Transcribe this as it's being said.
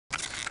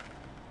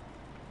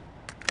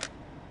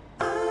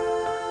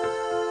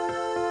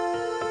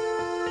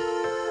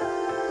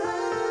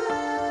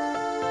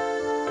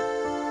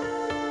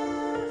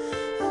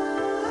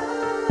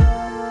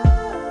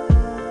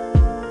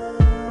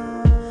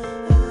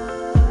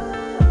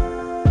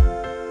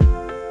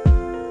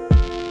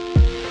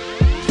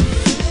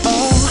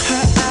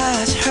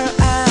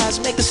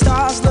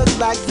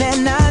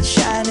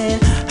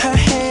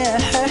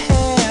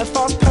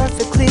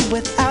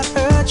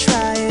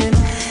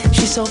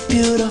so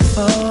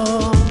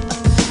beautiful,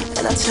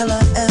 and I tell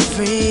her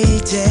every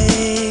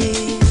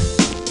day.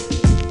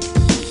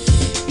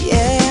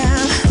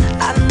 Yeah,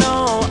 I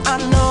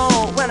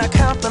know, when I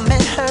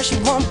compliment her, she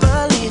won't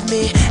believe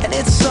me. And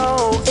it's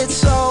so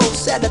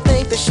sad to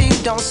think that she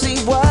don't see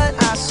what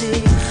I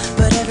see.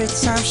 But every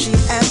time she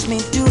asks me,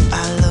 do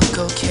I look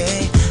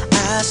okay,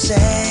 I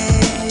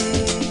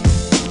say,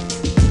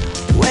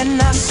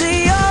 when I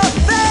see your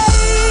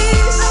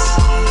face,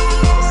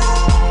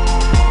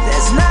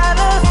 there's not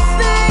a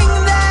thing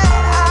that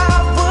I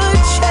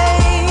would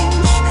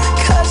change,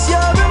 'cause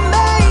you're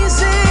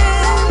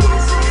amazing,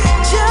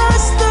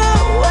 just the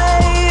way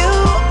you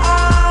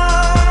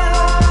are.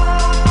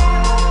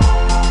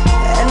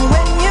 And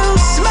when you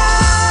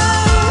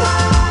smile,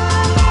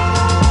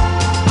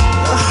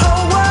 the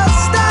whole world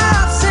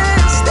stops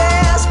and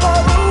stares for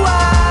a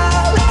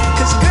while.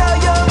 'Cause girl,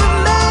 you're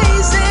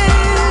amazing,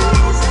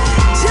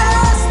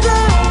 just the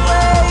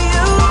way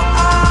you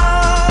are.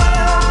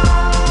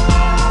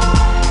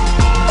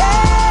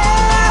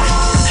 Yeah.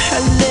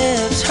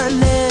 Her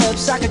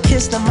lips, I could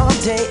kiss them all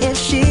day if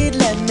she'd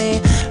let me.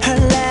 Her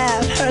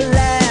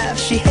laugh,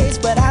 she hates,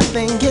 but I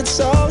think it's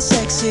so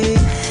sexy.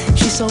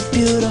 She's so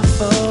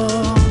beautiful,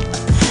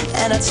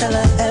 and I tell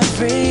her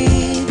every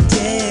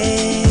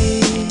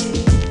day.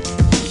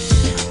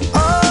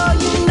 Oh,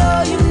 you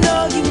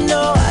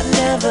know, I'd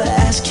never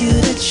ask you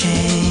to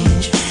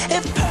change.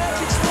 If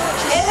perfect's what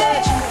you're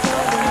searching for,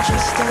 then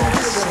just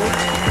don't say.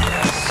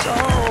 So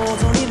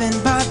don't even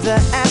bother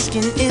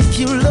asking if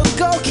you look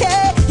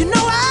okay. You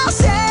know I'll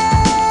say,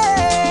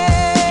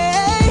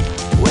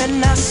 when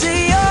I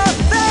see your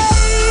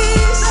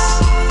face,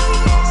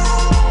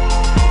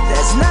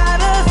 there's not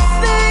a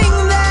thing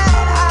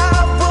that I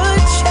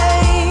would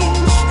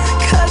change,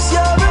 'cause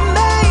you're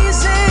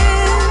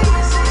amazing,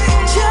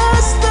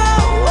 just the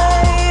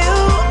way you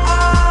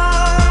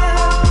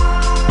are.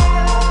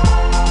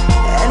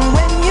 And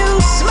when you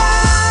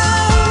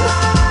smile,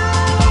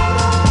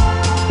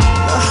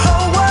 the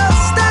whole world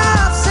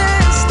stops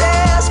and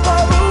stares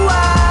for a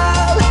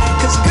while.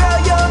 'Cause girl,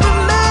 you're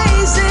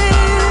amazing,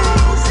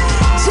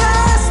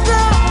 just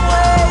the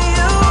way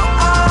you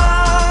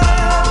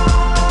are.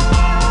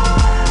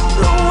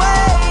 The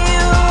way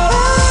you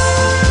are,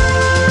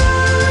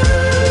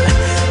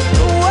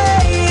 the way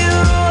you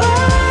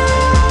are.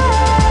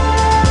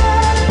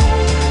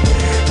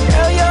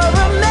 Girl, you're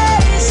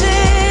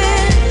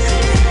amazing,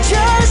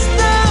 just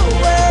the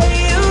way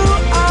you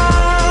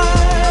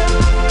are.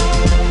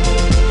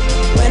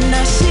 When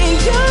I see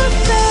your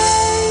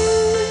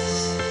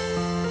face,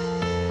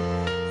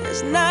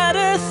 there's not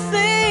a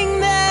thing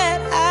that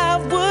I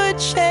would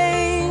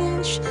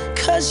change,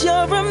 'cause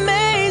you're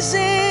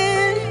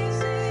amazing,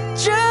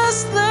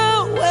 just the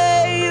way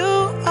you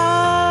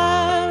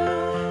are.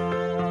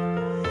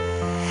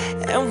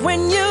 And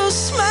when you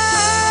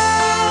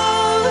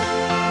smile,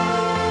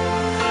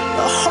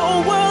 the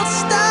whole